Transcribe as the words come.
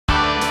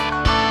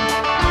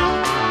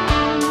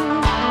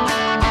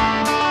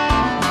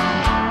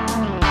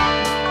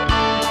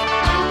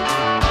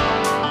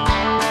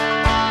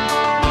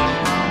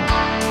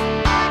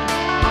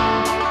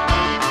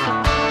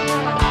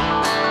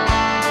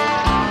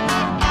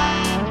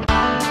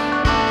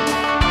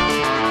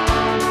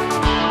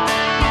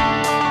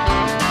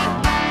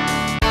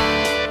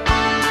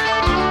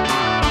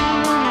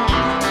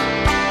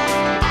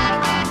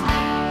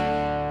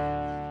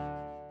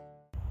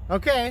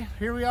Okay,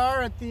 here we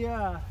are at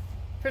the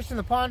fishing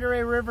the Pend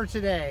Oreille River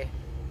today.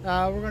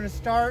 We're going to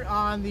start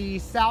on the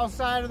south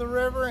side of the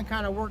river and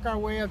kind of work our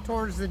way up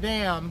towards the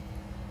dam.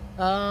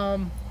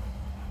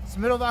 It's the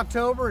middle of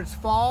October, it's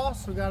fall,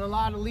 so we got a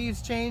lot of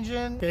leaves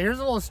changing. Okay, here's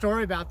a little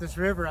story about this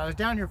river. I was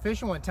down here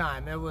fishing one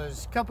time. It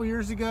was a couple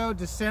years ago,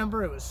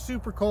 December. It was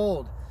super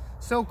cold.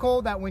 So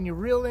cold that when you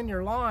reel in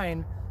your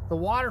line, the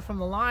water from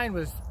the line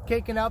was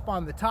caking up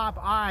on the top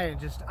eye and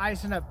just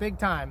icing up big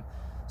time.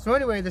 So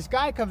anyway, this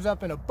guy comes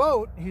up in a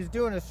boat. He's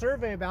doing a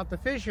survey about the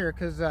fish here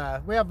because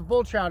we have a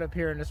bull trout up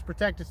here and it's a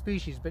protected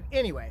species. But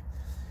anyway,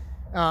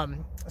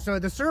 so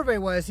the survey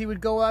was he would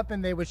go up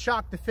and they would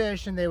shock the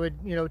fish and they would,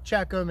 you know,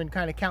 check them and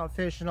kind of count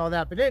fish and all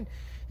that. But then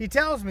he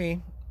tells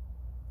me,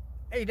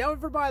 hey, down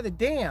over by the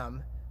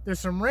dam, there's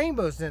some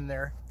rainbows in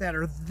there that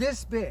are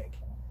this big.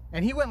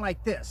 And he went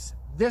like this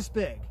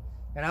big.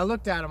 And I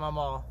looked at him, I'm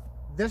all,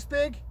 this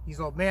big? He's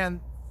like,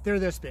 man, they're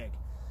this big.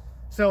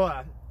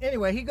 So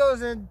anyway, he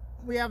goes in,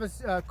 we have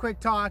a quick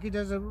talk, he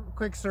does a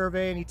quick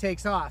survey, and he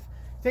takes off.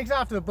 Takes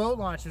off to the boat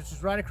launch, which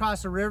is right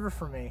across the river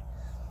from me.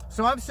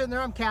 So I'm sitting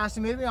there, I'm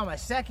casting, maybe on my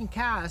second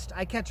cast,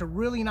 I catch a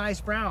really nice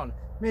brown,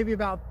 maybe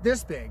about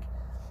this big.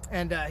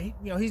 And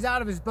he's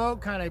out of his boat,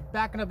 kind of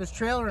backing up his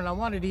trailer, and I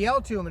wanted to yell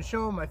to him and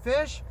show him my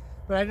fish,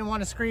 but I didn't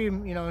want to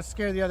scream, you know,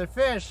 scare the other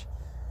fish.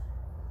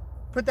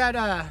 Put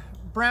that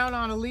brown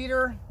on a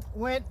leader,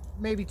 went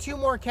maybe 2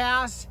 more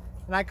casts,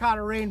 and I caught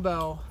a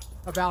rainbow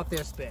about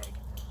this big.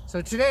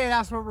 So today,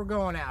 that's what we're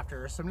going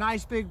after. Some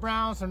nice big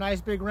browns, some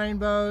nice big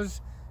rainbows.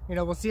 You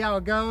know, we'll see how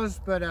it goes,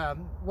 but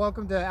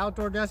welcome to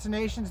Outdoor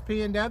Destinations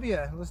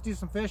PNW. Let's do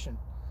some fishing.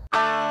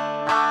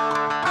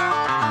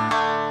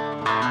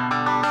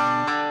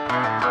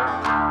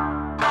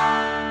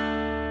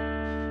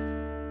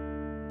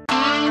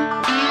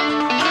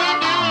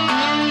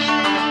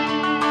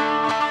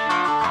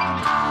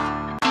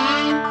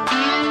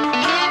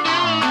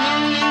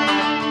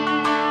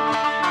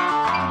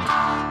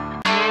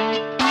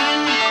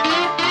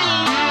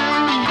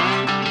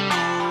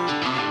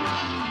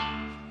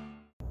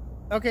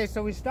 Okay,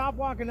 so we stopped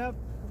walking up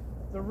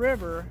the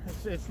river.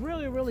 It's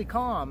really, really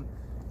calm.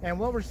 And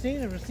what we're seeing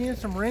is we're seeing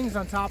some rings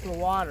on top of the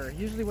water.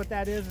 Usually what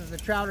that is the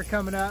trout are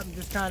coming up and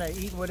just kind of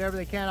eating whatever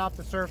they can off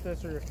the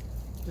surface or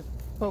just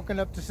poking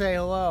up to say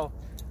hello.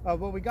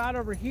 What we got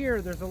over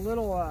here, there's a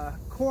little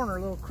corner,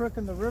 a little crook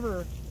in the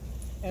river,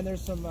 and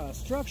there's some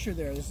structure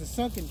there. There's a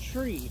sunken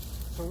tree.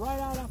 So right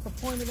out off the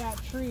point of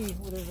that tree,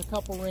 well, there's a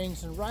couple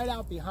rings, and right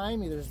out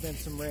behind me, there's been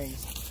some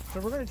rings. So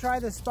we're going to try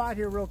this spot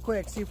here real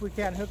quick, see if we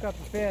can't hook up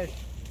a fish.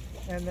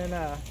 And then,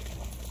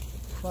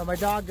 well, my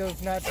dog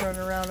goes nuts running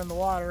around in the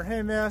water.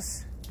 Hey,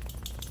 miss.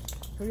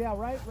 So yeah,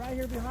 right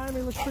here behind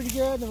me looks pretty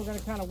good. Then we're going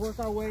to kind of work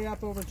our way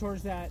up over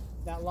towards that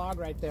log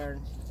right there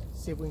and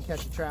see if we can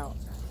catch a trout.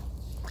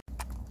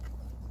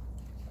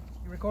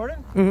 You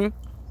recording?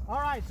 Mm-hmm. All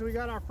right, so we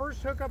got our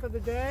first hookup of the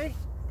day.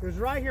 It was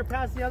right here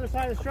past the other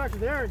side of the structure.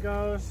 There it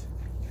goes.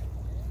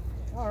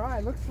 All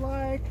right, looks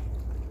like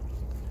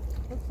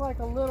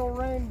a little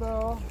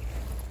rainbow.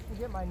 Let me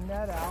get my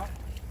net out.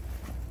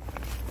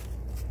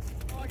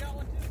 Oh, I got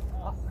one too.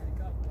 Oh,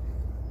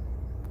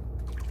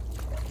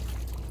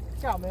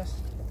 Look out, miss.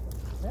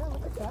 Yeah,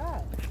 look at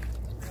that.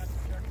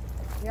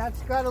 Yeah,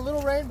 it's got a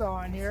little rainbow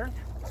on here.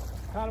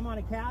 Caught him on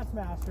a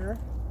Castmaster.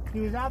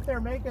 He was out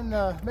there making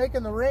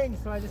the ring,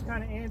 so I just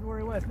kind of aimed where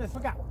he was. Miss,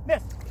 look out.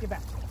 Miss, get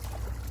back.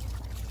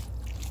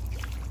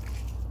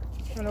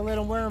 I'm gonna let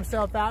him wear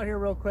himself out here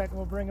real quick and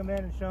we'll bring him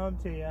in and show him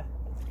to you.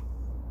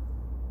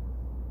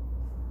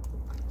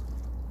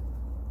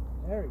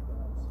 There he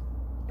goes.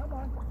 Come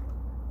on.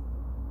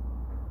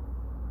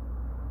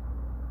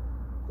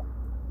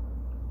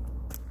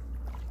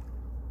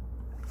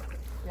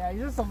 Yeah,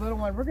 he's just a little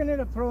one. We're gonna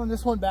end up throwing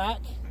this one back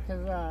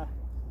because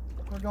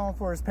we're going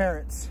for his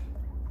parents.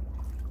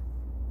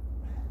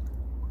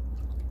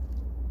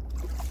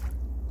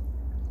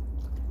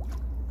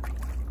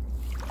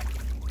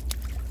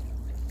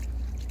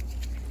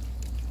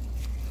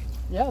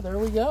 Yeah, there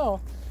we go.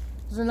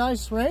 There's a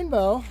nice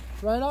rainbow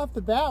right off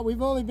the bat.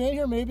 We've only been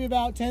here maybe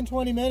about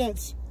 10-20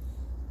 minutes.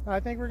 I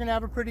think we're gonna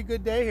have a pretty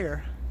good day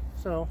here.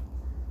 So,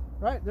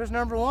 right, there's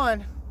number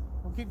one.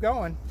 We'll keep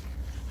going.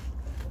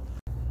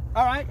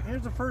 All right,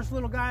 here's the first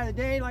little guy of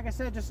the day. Like I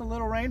said, just a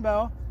little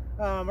rainbow.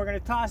 We're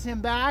gonna toss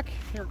him back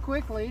here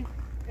quickly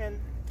and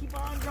keep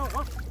on going.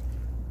 Oh,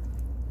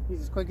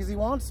 he's as quick as he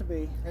wants to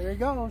be. There he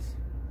goes.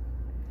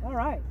 All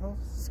right, well,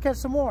 let's catch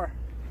some more.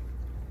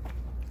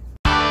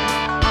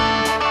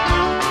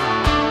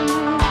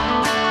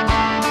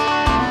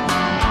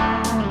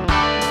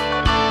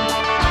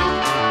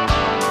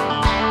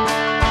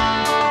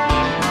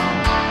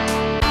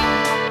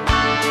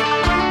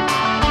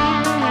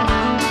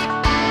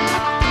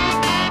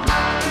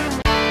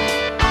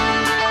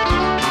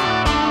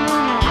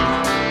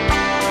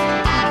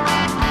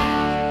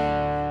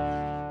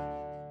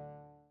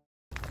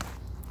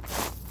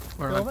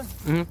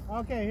 Mm-hmm.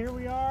 Okay, here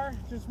we are.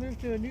 Just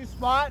moved to a new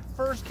spot.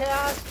 First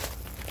cast,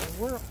 and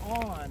we're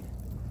on.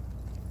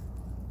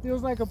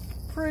 Feels like a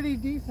pretty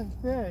decent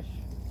fish.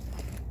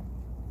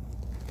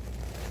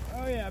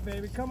 Oh yeah,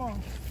 baby, come on.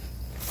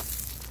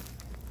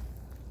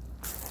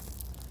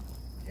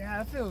 Yeah,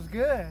 that feels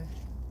good.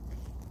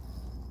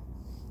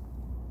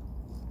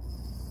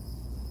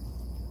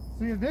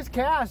 See, this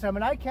cast, I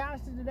mean, I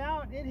casted it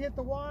out, it hit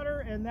the water,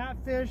 and that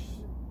fish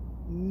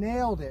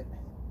nailed it.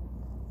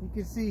 You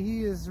can see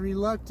he is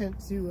reluctant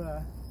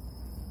to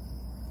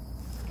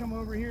come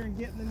over here and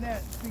get in the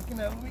net. Speaking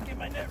of, let me get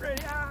my net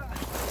ready. Ah.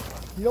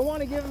 You don't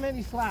want to give him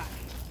any slack.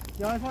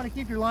 You always want to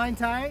keep your line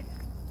tight,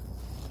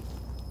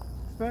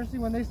 especially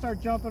when they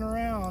start jumping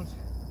around.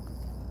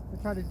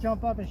 They try to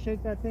jump up and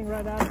shake that thing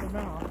right out of their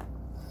mouth.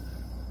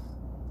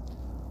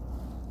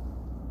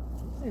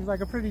 Seems like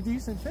a pretty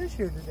decent fish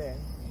here today.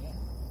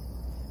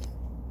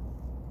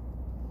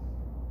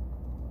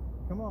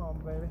 Come on,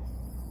 baby.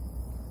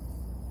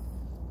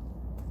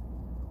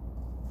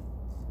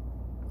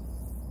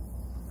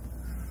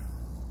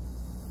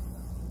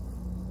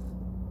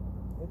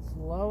 It's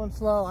low and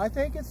slow. I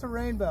think it's a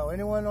rainbow.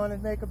 Anyone want to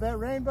make a bet?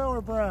 Rainbow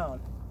or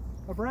brown?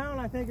 A brown,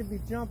 I think it'd be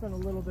jumping a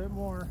little bit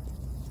more.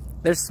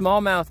 There's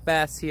smallmouth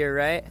bass here,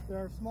 right? There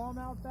are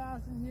smallmouth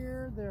bass in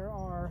here. There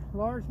are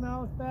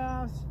largemouth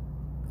bass.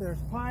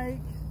 There's pike.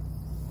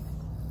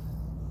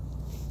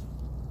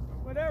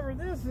 Whatever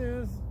this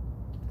is,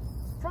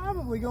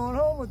 probably going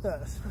home with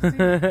us.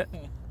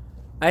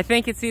 I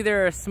think it's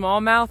either a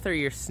smallmouth or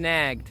you're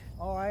snagged.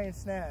 Oh, I ain't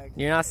snagged.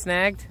 You're not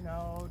snagged?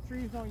 No,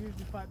 trees don't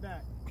usually fight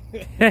back.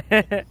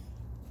 Hey,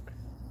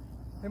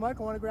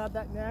 Michael, want to grab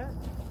that net?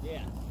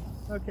 Yeah.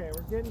 Okay,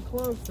 we're getting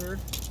closer.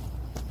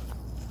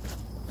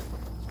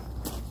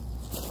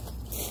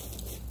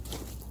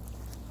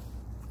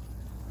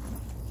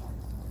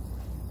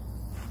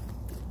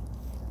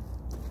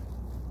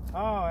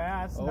 Oh,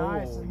 yeah, it's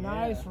nice. It's a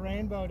nice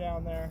rainbow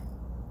down there.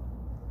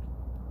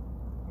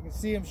 You can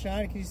see him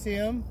shining. Can you see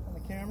him on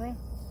the camera?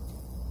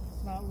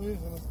 It's not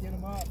losing. Let's get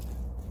him up.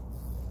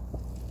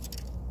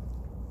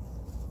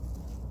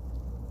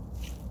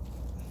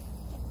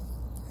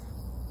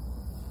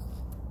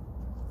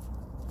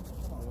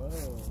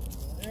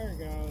 There he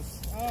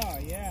goes. Oh,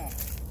 yeah.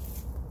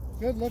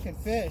 Good looking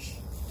fish.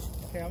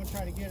 Okay, I'm going to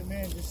try to get him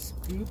in.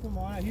 Just scoop him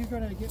on. He's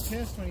going to get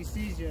pissed when he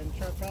sees you and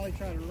probably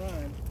try to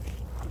run.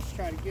 Just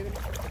try to get him.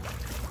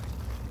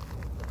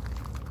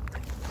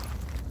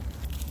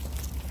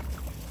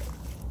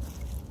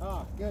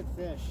 Oh, good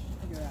fish.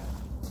 Look at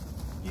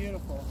that.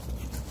 Beautiful.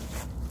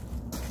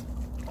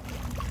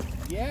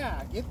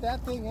 Yeah, get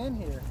that thing in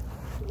here.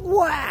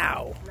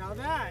 Wow! Now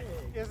that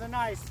is a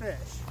nice fish.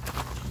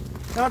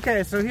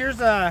 Okay, so here's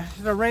a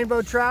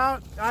rainbow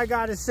trout. I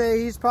gotta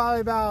say he's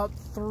probably about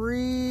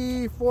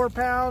 3-4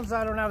 pounds.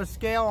 I don't have a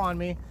scale on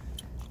me,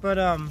 but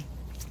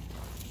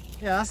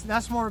yeah,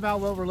 that's more about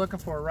what we're looking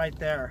for right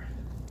there.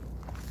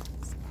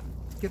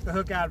 Get the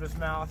hook out of his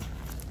mouth,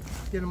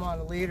 get him on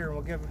the leader, and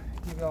we'll give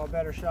you all a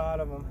better shot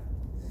of him.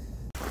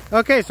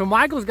 Okay, so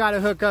Michael's got a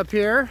hook up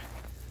here.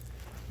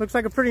 Looks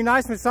like a pretty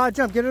nice one. Saw it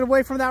jump. Get it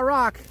away from that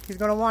rock. He's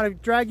gonna want to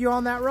drag you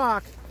on that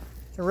rock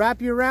and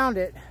wrap you around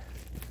it.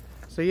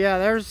 So yeah,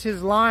 there's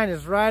his line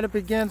is right up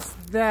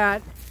against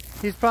that.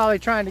 He's probably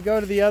trying to go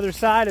to the other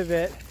side of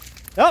it.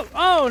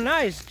 Oh,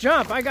 nice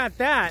jump. I got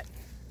that.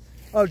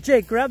 Oh,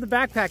 Jake, grab the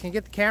backpack and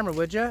get the camera,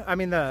 would you? I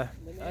mean the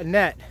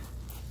net.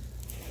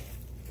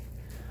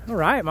 All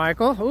right,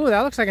 Michael. Ooh,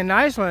 that looks like a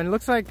nice one.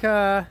 Looks like,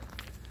 that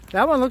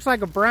one looks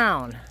like a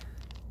brown.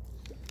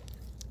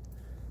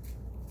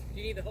 Do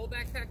you need the whole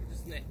backpack or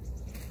just net?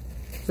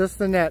 Just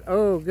the net.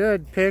 Oh,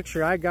 good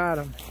picture. I got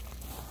him.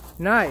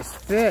 Nice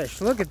fish.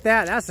 Look at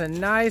that. That's a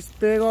nice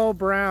big old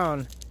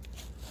brown.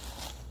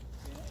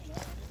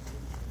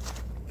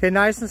 Okay,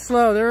 nice and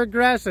slow. They're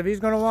aggressive. He's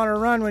going to want to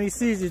run when he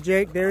sees you,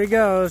 Jake. There he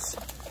goes.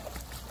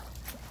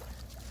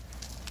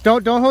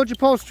 Don't hold your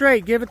pole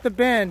straight. Give it the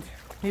bend.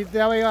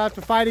 That way you'll have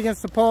to fight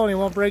against the pole and he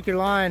won't break your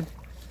line.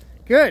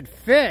 Good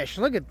fish.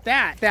 Look at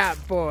that. That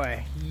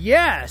boy.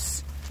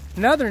 Yes.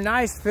 Another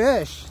nice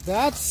fish.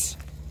 That's,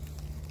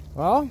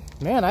 well,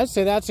 man, I'd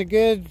say that's a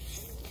good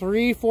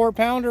 3-4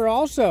 pounder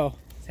also.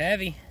 It's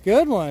heavy.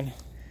 Good one.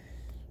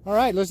 All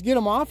right, let's get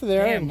him off of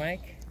there. Damn,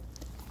 Mike.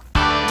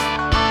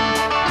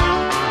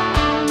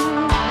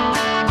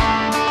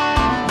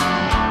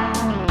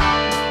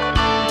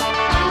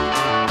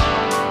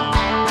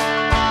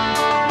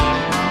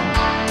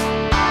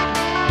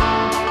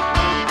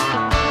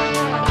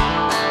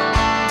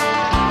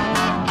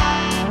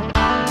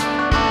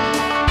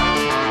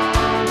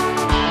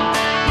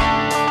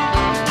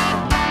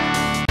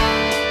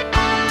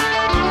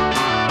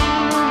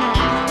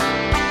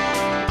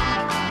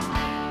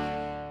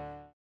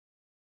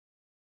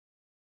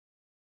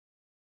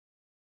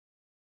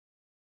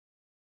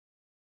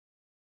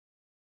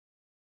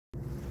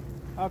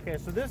 Okay,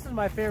 so this is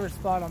my favorite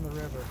spot on the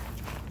river.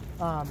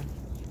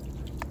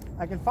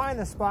 I can find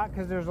the spot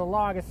because there's a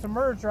log. It's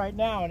submerged right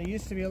now and it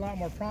used to be a lot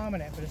more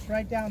prominent, but it's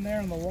right down there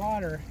in the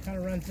water. Kind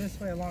of runs this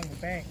way along the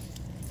bank.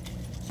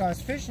 So I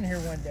was fishing here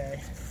one day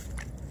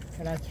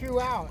and I threw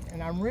out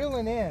and I'm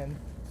reeling in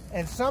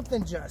and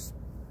something just,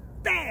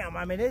 bam!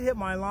 I mean, it hit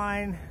my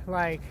line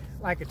like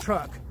a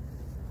truck.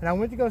 And I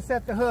went to go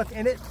set the hook,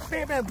 and it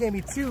bam, bam, gave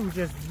me two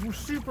just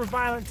super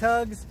violent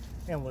tugs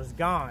and was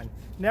gone.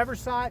 Never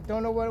saw it,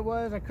 don't know what it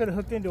was. I could have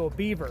hooked into a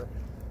beaver.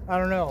 I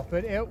don't know,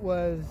 but it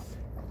was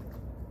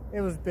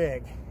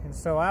big. And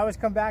so I always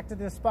come back to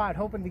this spot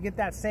hoping to get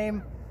that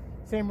same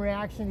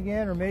reaction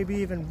again, or maybe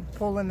even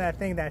pull in that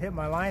thing that hit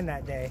my line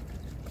that day.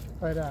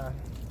 But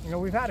you know,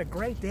 we've had a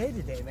great day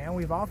today, man.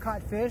 We've all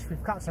caught fish.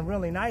 We've caught some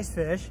really nice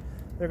fish.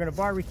 They're gonna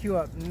barbecue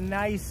up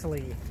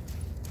nicely.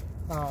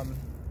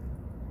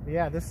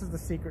 Yeah, this is the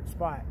secret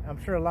spot.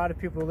 I'm sure a lot of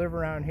people who live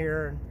around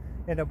here and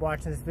end up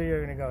watching this video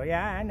are gonna go,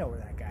 yeah, I know where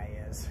that guy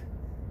is.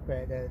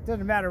 But it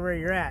doesn't matter where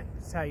you're at,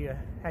 it's how you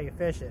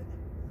fish it.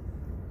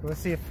 Let's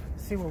see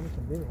what we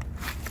can do.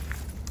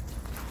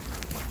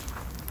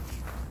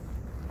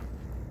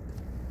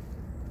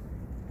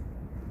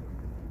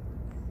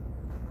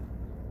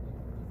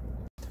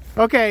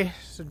 Okay,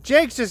 so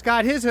Jake's just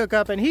got his hook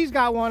up, and he's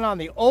got one on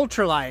the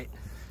ultralight.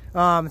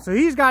 So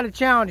he's got a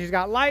challenge. He's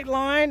got light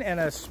line and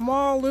a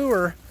small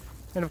lure,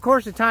 and of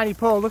course a tiny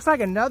pole. Looks like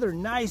another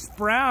nice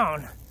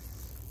brown.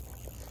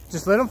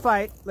 Just let him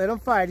fight. Let him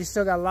fight. He's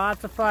still got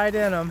lots of fight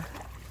in him.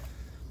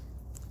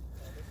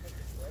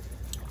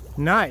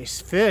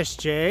 Nice fish,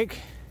 Jake.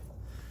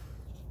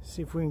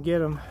 See if we can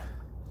get him.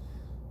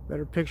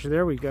 Better picture.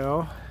 There we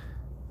go.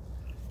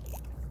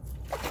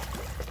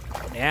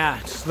 Yeah,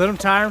 just let him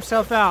tire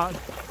himself out.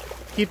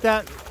 Keep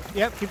that,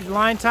 yep, keep your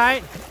line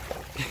tight.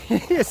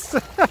 Yes.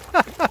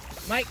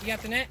 Mike, you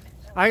got the net?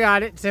 I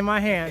got it, it's in my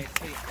hand.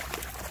 Okay,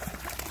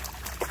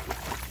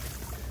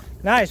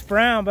 nice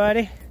brown,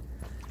 buddy.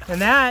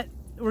 And that,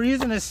 we're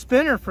using a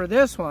spinner for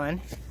this one.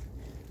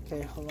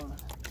 Okay, hold on.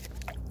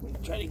 Let me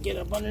try to get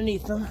up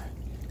underneath them.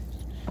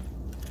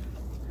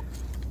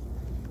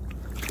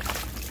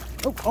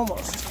 Oh,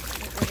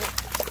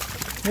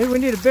 almost. Maybe we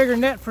need a bigger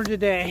net for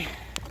today.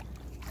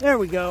 There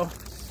we go.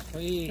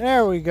 Sweet.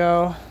 There we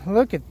go.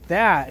 Look at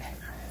that.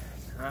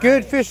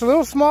 Good fish. A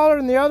little smaller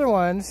than the other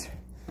ones,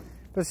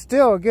 but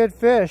still a good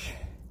fish.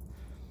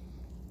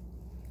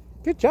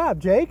 Good job,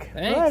 Jake.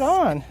 Thanks. Right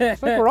on.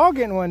 Looks like we're all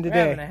getting one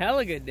today. We're having a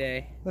hella good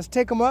day. Let's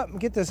take them up and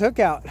get this hook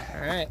out.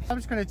 All right. I'm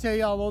just going to tell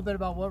you all a little bit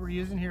about what we're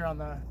using here on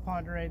the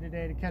Pend Oreille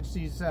today to catch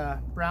these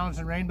browns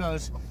and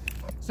rainbows.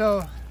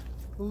 So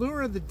the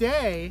lure of the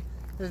day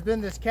has been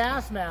this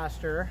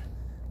Castmaster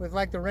with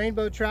like the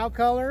rainbow trout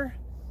color.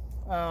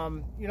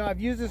 You know, I've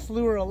used this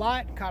lure a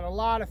lot, caught a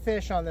lot of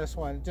fish on this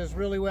one. It does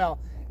really well.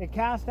 It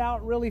casts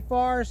out really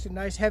far, so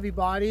nice heavy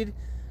bodied.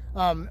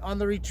 On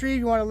the retrieve,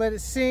 you want to let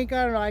it sink.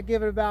 I don't know, I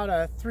give it about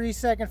a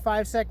 3-second,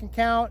 5-second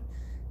count.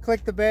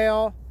 Click the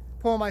bail,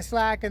 pull my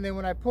slack, and then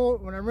when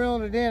I'm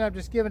reeling it in, I'm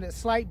just giving it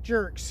slight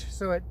jerks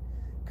so it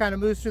kind of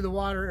moves through the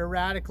water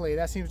erratically.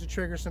 That seems to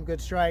trigger some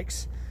good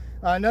strikes.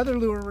 Another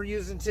lure we're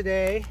using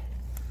today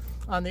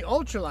on the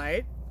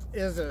ultralight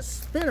is a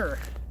spinner.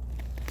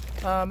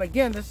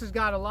 Again, this has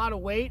got a lot of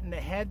weight in the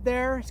head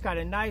there. It's got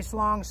a nice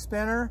long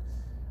spinner.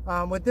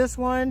 With this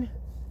one,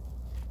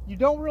 you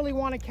don't really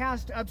want to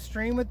cast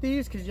upstream with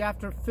these because you have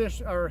to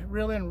fish or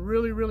reel in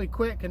really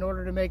quick in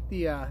order to make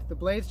the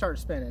blade start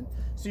spinning.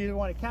 So you either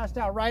want to cast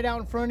out right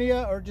out in front of you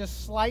or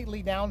just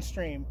slightly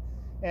downstream.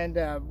 And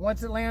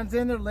once it lands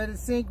in there, let it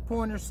sink,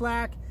 pull in your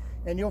slack,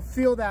 and you'll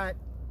feel that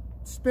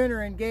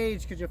spinner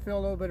engage because you'll feel a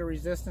little bit of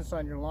resistance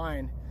on your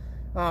line.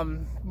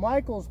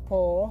 Michael's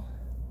pole,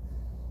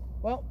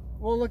 well,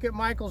 we'll look at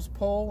Michael's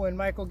pole when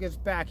Michael gets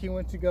back. He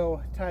went to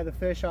go tie the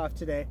fish off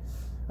today.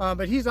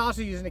 But he's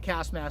also using a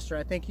Castmaster.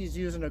 I think he's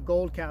using a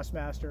gold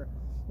Castmaster.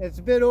 It's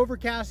a bit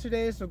overcast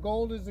today, so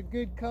gold is a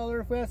good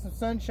color. If we have some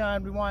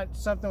sunshine, we want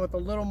something with a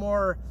little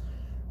more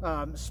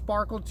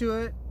sparkle to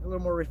it, a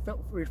little more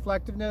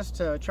reflectiveness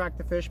to attract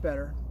the fish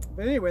better.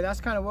 But anyway,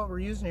 that's kind of what we're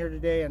using here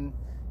today, and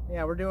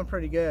yeah, we're doing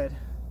pretty good.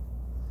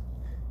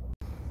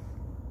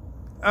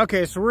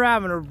 Okay, so we're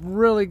having a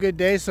really good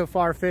day so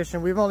far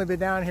fishing. We've only been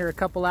down here a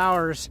couple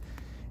hours,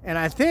 and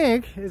I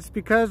think it's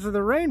because of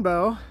the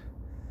rainbow,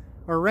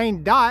 or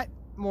rain dot,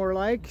 more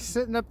like,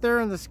 sitting up there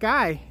in the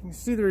sky. You can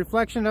see the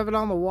reflection of it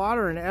on the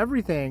water and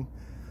everything.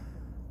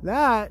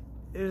 That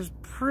is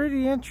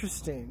pretty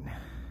interesting.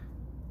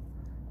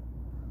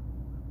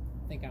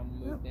 I think I'll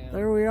move down.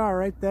 There we are,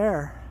 right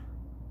there.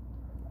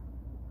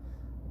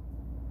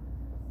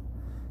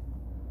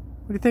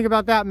 What do you think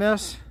about that,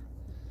 miss?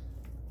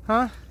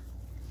 Huh?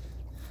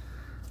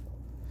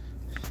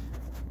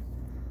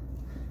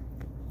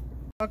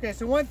 Okay,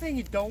 so one thing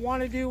you don't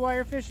want to do while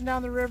you're fishing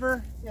down the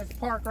river is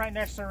park right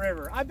next to the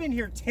river. I've been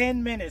here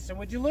 10 minutes, and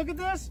would you look at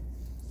this?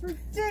 It's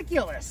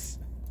ridiculous.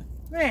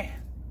 Man,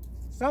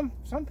 some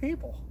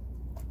people.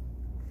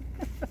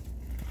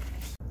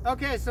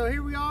 Okay, so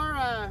here we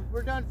are.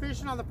 We're done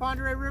fishing on the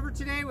Pend Oreille River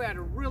today. We had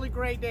a really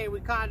great day.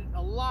 We caught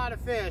a lot of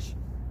fish.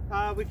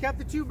 We kept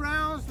the 2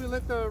 browns. We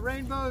let the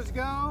rainbows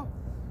go.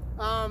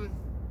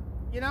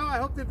 You know, I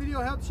hope the video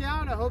helps you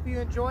out. I hope you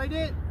enjoyed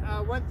it.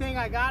 One thing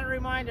I gotta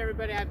remind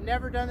everybody, I've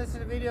never done this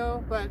in a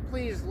video, but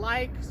please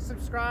like,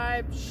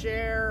 subscribe,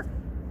 share,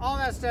 all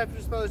that stuff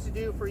you're supposed to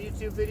do for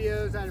YouTube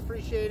videos. I'd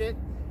appreciate it.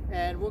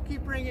 And we'll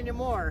keep bringing you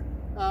more.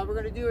 We're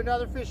going to do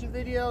another fishing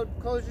video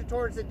closer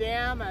towards the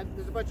dam.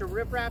 There's a bunch of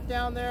riprap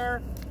down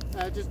there,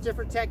 just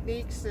different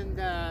techniques, and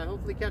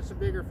hopefully catch some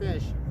bigger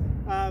fish.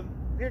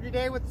 Here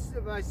today with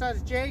my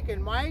sons Jake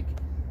and Mike.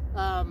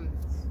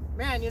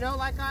 Man, you know,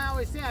 like I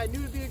always say, I knew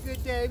it'd be a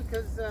good day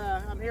because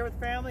I'm here with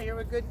family, here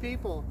with good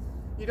people.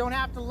 You don't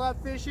have to love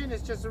fishing.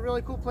 It's just a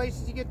really cool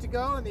places you get to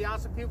go and the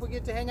awesome people you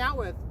get to hang out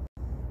with.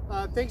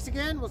 Thanks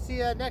again. We'll see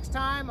you next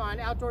time on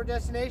Outdoor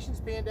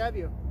Destinations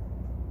PNW.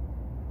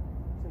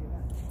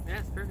 Yeah,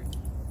 it's perfect.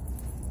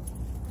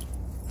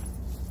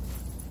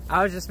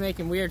 I was just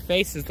making weird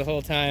faces the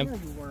whole time. No,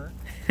 you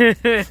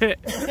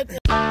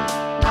weren't.